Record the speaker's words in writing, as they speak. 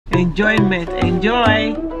enjoyment.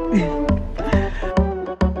 Enjoy.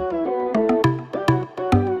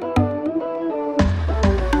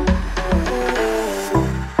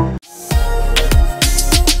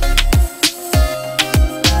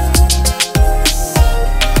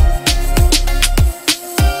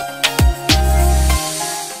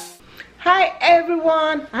 Hi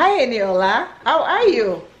everyone. Hi Eniola. How are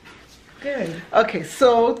you? Good. Okay,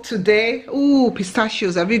 so today,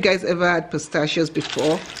 pistachios. Have you guys ever had pistachios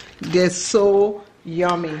before? They're so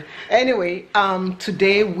yummy. Anyway,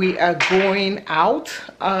 today we are going out.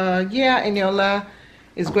 Eniola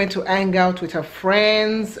is going to hang out with her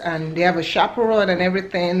friends, and they have a chaperone and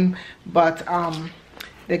everything, but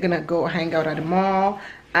they're gonna go hang out at the mall,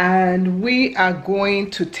 and we are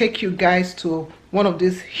going to take you guys to one of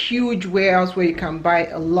these huge warehouses where you can buy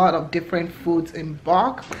a lot of different foods in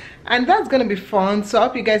bulk, and that's gonna be fun. So I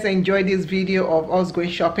hope you guys enjoy this video of us going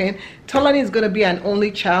shopping. Tolani is gonna be an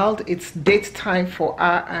only child. It's date time for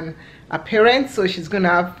her and her parents, so she's gonna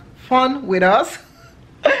have fun with us.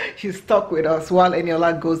 She's stuck with us while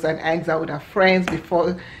Eniola goes and hangs out with her friends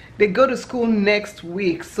before they go to school next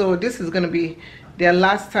week. So this is gonna be their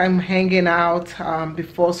last time hanging out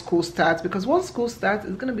before school starts, because once school starts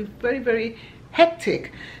it's gonna be very, very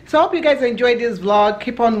hectic. So I hope you guys enjoyed this vlog.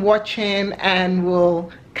 Keep on watching, and we'll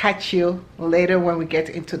catch you later when we get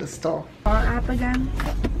into the store. Our app again.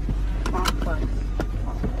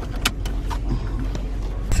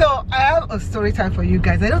 So I have a story time for you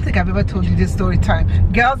guys. I don't think I've ever told you this story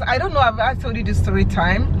time, girls. I don't know if I've told you this story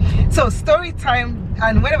time. So story time,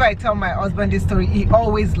 and whenever I tell my husband this story, he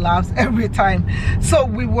always laughs every time. So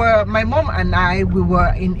my mom and I, we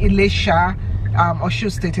were in Ilesha, Osun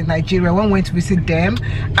State in Nigeria, when we went to visit them,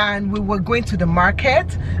 and we were going to the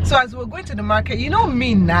market. So as we were going to the market, you know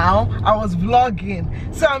me now, I was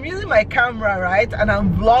vlogging. So I'm using my camera, right, and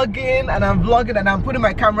I'm vlogging and I'm vlogging and I'm putting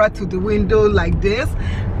my camera to the window like this,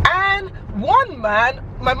 and one man,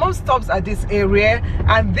 my mom stops at this area,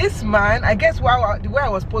 and this man, I guess the way I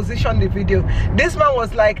was positioned in the video, this man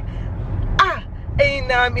was like, in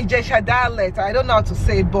Ijesha dialect, I don't know how to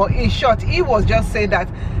say it, but in short, he was just saying that,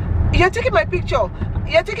 "You're taking my picture.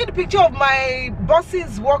 You're taking the picture of my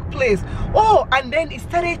boss's workplace." Oh, and then he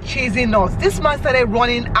started chasing us. This man started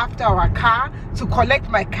running after our car to collect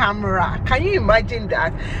my camera. Can you imagine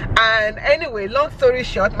that? And anyway, long story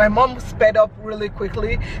short, my mom sped up really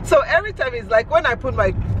quickly. So every time it's like, when I put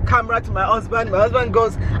my camera to my husband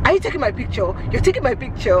goes, "Are you taking my picture? You're taking my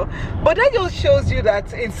picture." But that just shows you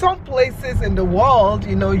that in some places in the world,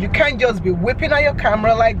 you know, you can't just be whipping out your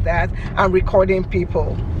camera like that and recording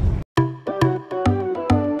people.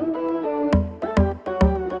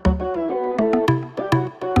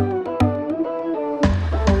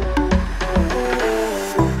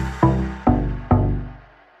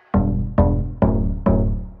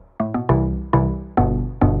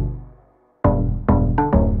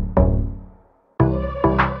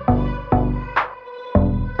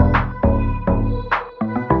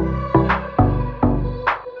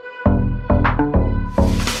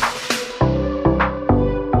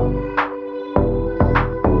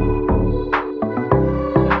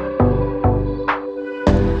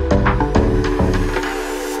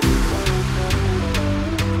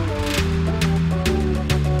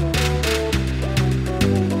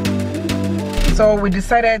 So we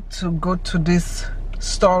decided to go to this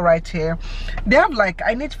store right here. They have like,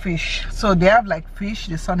 I need fish, so they have like fish.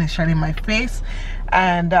 The sun is shining in my face,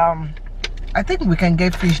 and I think we can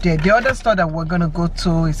get fish there. The other store that we're gonna go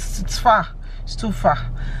to it's far, it's too far,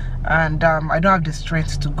 and I don't have the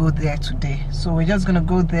strength to go there today. So we're just gonna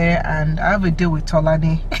go there, and I have a deal with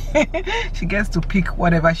Tolani. She gets to pick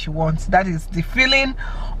whatever she wants. That is the feeling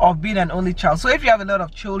of being an only child. So if you have a lot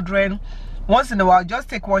of children, once in a while, just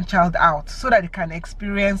take one child out so that you can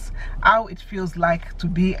experience how it feels like to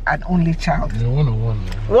be an only child. Yeah,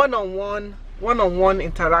 one-on-one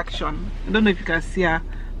interaction. I don't know if you can see her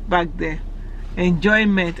back there.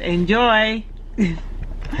 Enjoyment. Enjoy.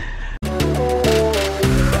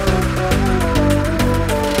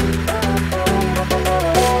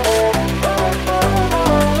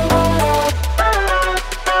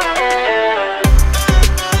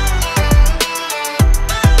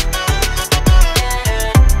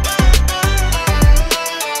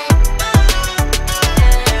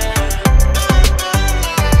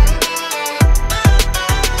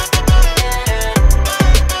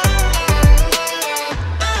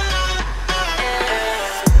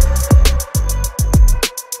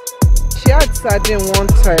 Sardine one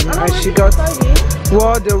time, and she got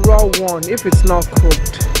the raw one if it's not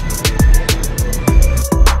cooked.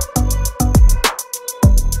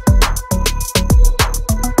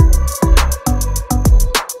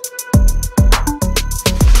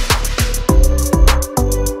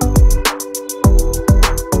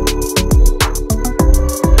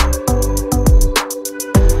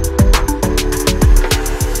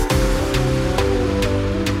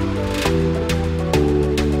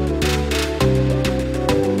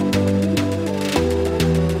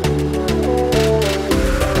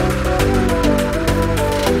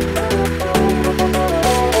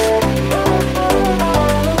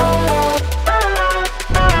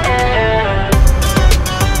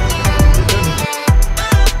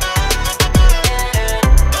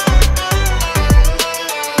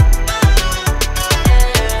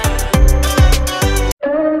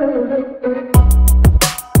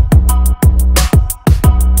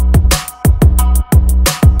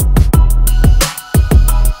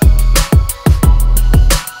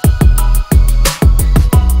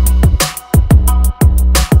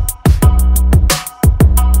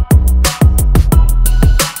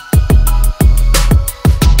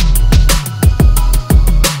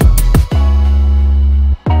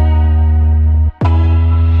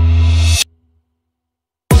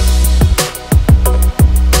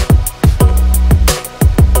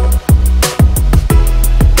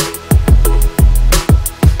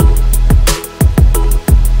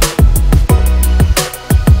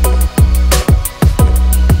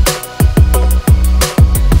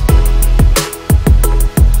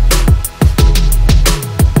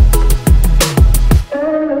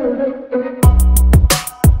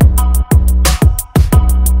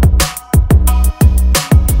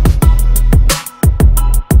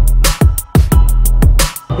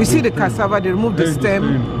 see the cassava, they remove the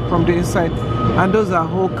stem from the inside, and those are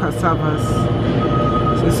whole cassavas.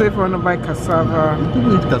 So say if you want to buy cassava,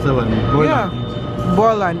 people eat cassava and boil yeah, and eat.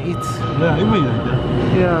 boil and eat. Yeah, even like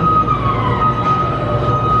that. Yeah.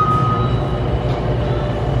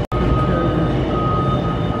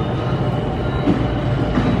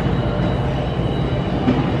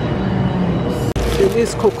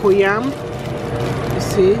 This cocoyam, you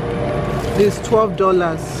see, this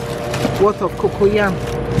 $12 worth of cocoyam.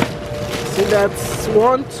 See, that's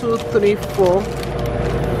 1, 2, 3, 4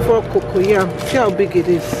 cocoyam. See how big it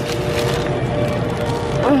is.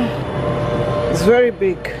 It's very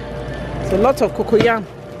big. It's a lot of cocoyam.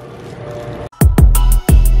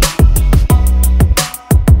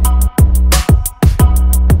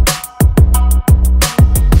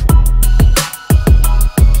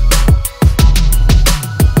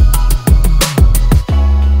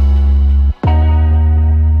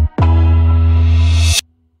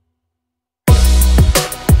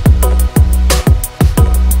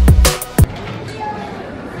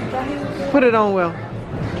 Put it on well.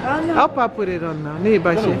 Oh no. Help her put it on now. Pull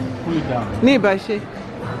it down.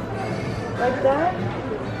 like that?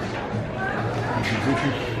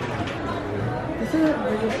 Is it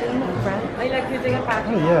French? I like using a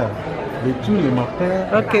packet. Oh yeah. The two lemon.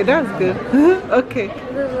 Okay, that's good. Okay.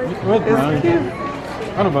 It's cute.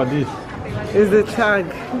 What about this? It's the tag.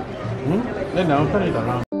 Then I'll turn it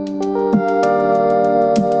around.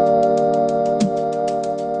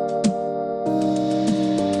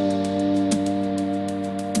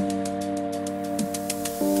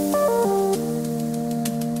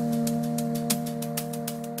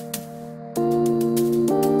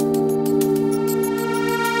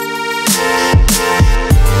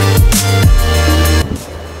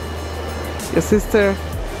 Your sister,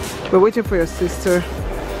 we're waiting for your sister,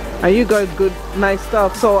 and you got good, nice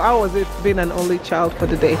stuff. So how was it being an only child for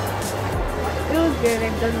the day? It was good.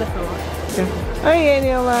 I've done the floor. Okay. Hi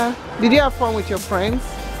Aniela, did you have fun with your friends?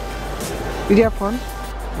 Did you have fun?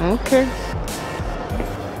 Okay.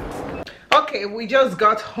 Okay, we just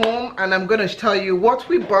got home and I'm gonna tell you what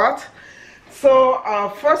we bought. So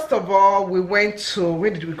first of all, we went to,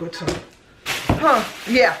 where did we go to?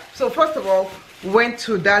 Yeah, so first of all, went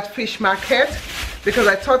to that fish market because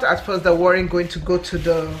I thought at first that we weren't going to go to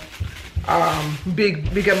the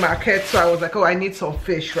bigger market. So I was like, oh, I need some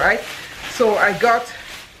fish, right? So I got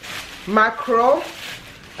mackerel.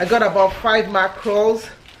 I got about 5 mackerels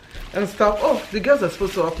and stuff. Oh, the girls are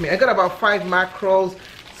supposed to help me. I got about 5 mackerels.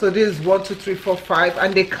 So this is 1, 2, 3, 4, 5,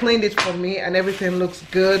 and they cleaned it for me and everything looks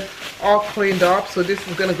good, all cleaned up. So this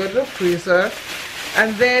is gonna go to the freezer.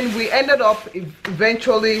 And then we ended up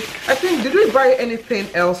eventually, I think, did we buy anything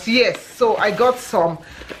else? Yes. So I got some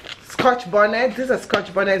Scotch bonnets. These are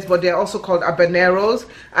Scotch bonnets, but they're also called habaneros,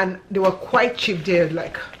 and they were quite cheap. They're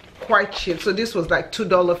like quite cheap. So this was like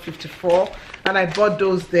 $2.54, and I bought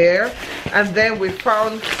those there. And then we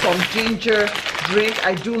found some ginger drink.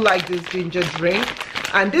 I do like this ginger drink,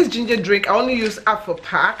 and this ginger drink I only use half a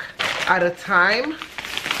pack at a time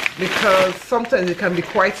because sometimes it can be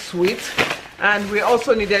quite sweet. And we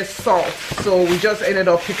also needed salt, so we just ended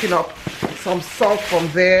up picking up some salt from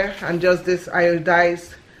there, and just this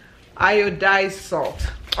iodized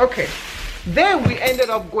salt. Okay, then we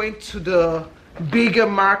ended up going to the bigger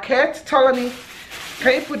market. Tolani,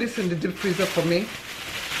 can you put this in the deep freezer for me?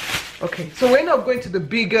 Okay, so we ended up going to the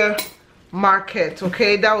bigger market.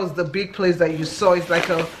 Okay, that was the big place that you saw. It's like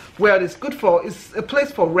a, well, it's good for, it's a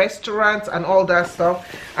place for restaurants and all that stuff.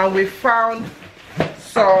 And we found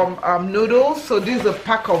some noodles. So this is a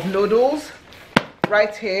pack of noodles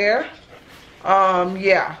right here.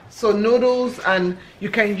 Yeah, so noodles, and you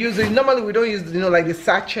can use it. Normally we don't use, you know, like the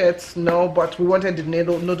sachets, no, but we wanted the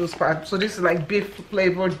noodles part. So this is like beef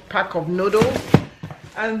flavored pack of noodles.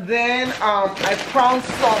 And then I found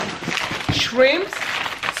some shrimps.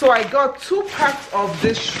 So I got 2 packs of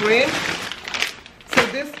this shrimp. So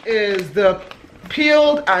this is the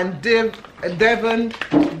peeled and divine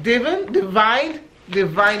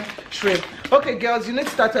shrimp. Okay girls, you need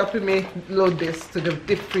to start helping me load this to the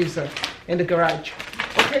deep freezer in the garage.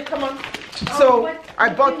 Okay, come on. So I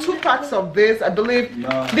bought 2 packs of this. I believe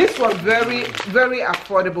this was very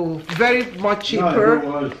affordable, very much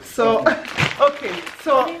cheaper. So okay,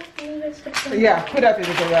 so yeah, put that in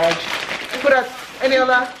the garage. Put that,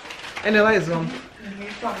 Aniela is on.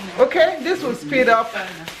 Okay, this will speed up.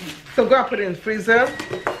 So go and put it in the freezer.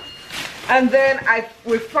 And then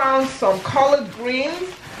we found some collard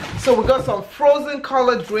greens. So we got some frozen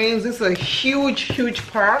collard greens. This is a huge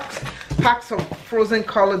packs of frozen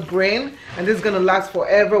collard green, and this is gonna last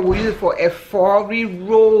forever. We use it for a efori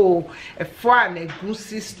roll, a and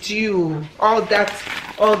egusi stew, all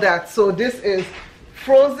that. So this is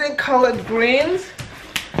frozen collard greens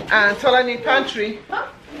and Tolani pantry.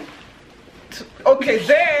 Okay,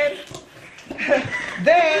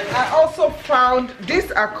 then I also found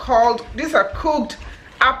these are cooked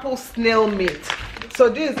apple snail meat. So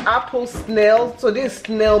this is apple snail, so this is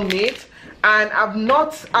snail meat, and I've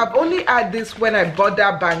only had this when I bought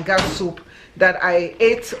that banga soup that I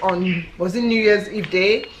ate on, was it New Year's Eve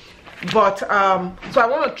day? But so I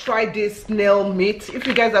want to try this snail meat. If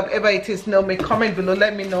you guys have ever eaten snail meat, comment below,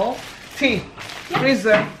 let me know.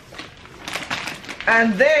 Freezer.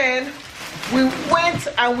 And then we went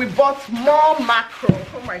and we bought more mackerel.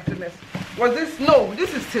 Oh my goodness. Was this? No,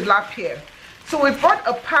 this is tilapia. So we bought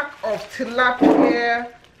a pack of tilapia.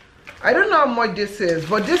 I don't know how much this is,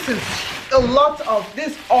 but this is a lot of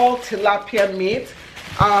this all tilapia meat.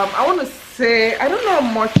 I want to say, I don't know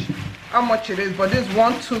how much it is, but this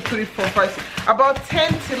 1, 2, 3, 4, 5, 6, about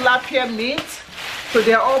 10 tilapia meat. So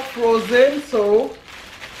they're all frozen. So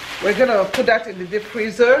we're gonna put that in the deep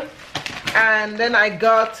freezer. And then I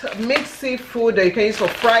got mixed seafood that you can use for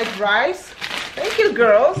fried rice. Thank you,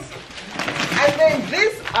 girls. And then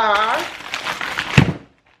these are,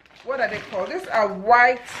 what are they called? These are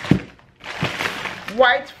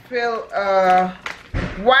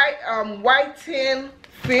whiting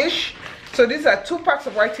fish. So these are 2 packs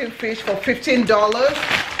of whiting fish for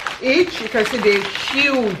 $15 each. You can see they're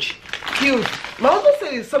huge. My husband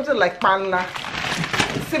said it's something like panla,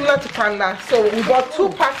 similar to panla. So we bought 2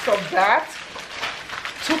 packs of that.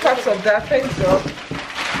 Thanks, girl.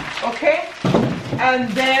 Okay. And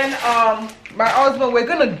then my husband, we're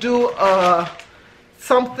gonna do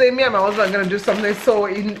something. Me and my husband are gonna do something. So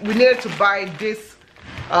we needed to buy this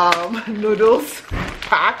noodles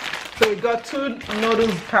pack. So we got 2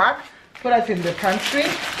 noodles pack. Put that in the pantry.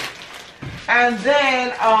 And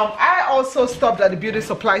then I also stopped at the beauty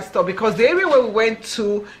supply store because the area where we went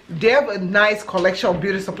to, they have a nice collection of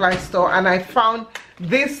beauty supply store, and I found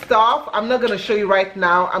this stuff. I'm not going to show you right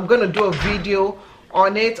now. I'm going to do a video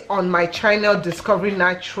on it on my channel, Discovery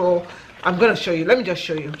Natural. I'm going to show you. Let me just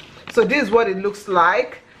show you. So this is what it looks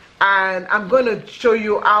like, and I'm going to show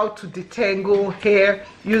you how to detangle hair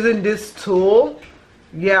using this tool.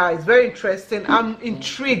 Yeah, it's very interesting. I'm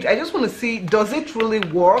intrigued. I just want to see, does it really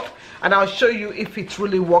work? And I'll show you if it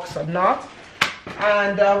really works or not.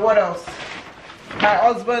 And what else? My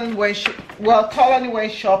husband Tolani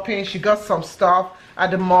went shopping. She got some stuff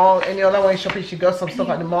at the mall. Any other went shopping, she got some stuff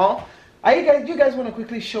at the mall. Are you guys want to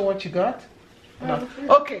quickly show what you got? No.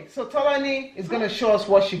 Okay, so Tolani is going to show us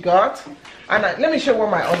what she got. And let me show what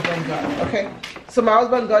my husband got. Okay, so my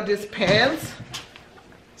husband got these pants.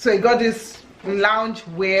 So he got this lounge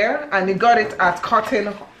wear, and he got it at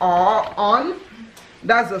Cotton On.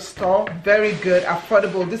 That's the store. Very good,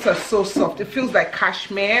 affordable. These are so soft. It feels like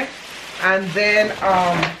cashmere. And then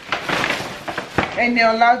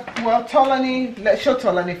Tolani, let's show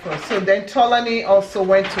Tolani first. So then Tolani also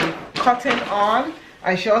went to Cotton On,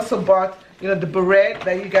 and she also bought, you know, the beret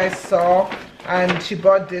that you guys saw, and she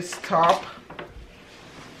bought this top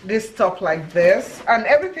like this, and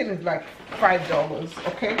everything is like $5.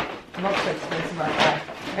 Okay, not so expensive like that.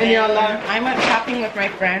 Any other? I went shopping with my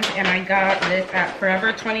friend, and I got this at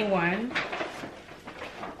Forever 21.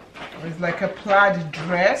 It's like a plaid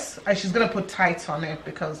dress, and she's gonna put tights on it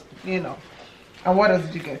because, you know. And what else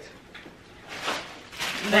did you get?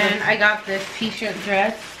 Then I got this t-shirt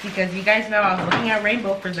dress because you guys know I was looking at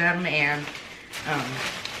Rainbow for them, and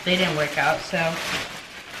they didn't work out, so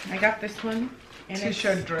I got this one.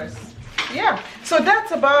 T-shirt dress. Yeah, so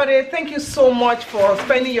that's about it. Thank you so much for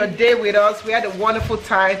spending your day with us. We had a wonderful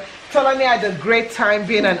time. Tolani had a great time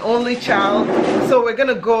being an only child. So we're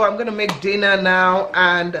gonna go. I'm gonna make dinner now,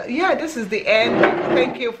 and yeah, this is the end.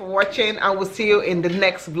 Thank you for watching, and we'll see you in the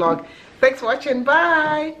next vlog. Thanks for watching.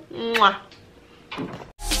 Bye. Mwah.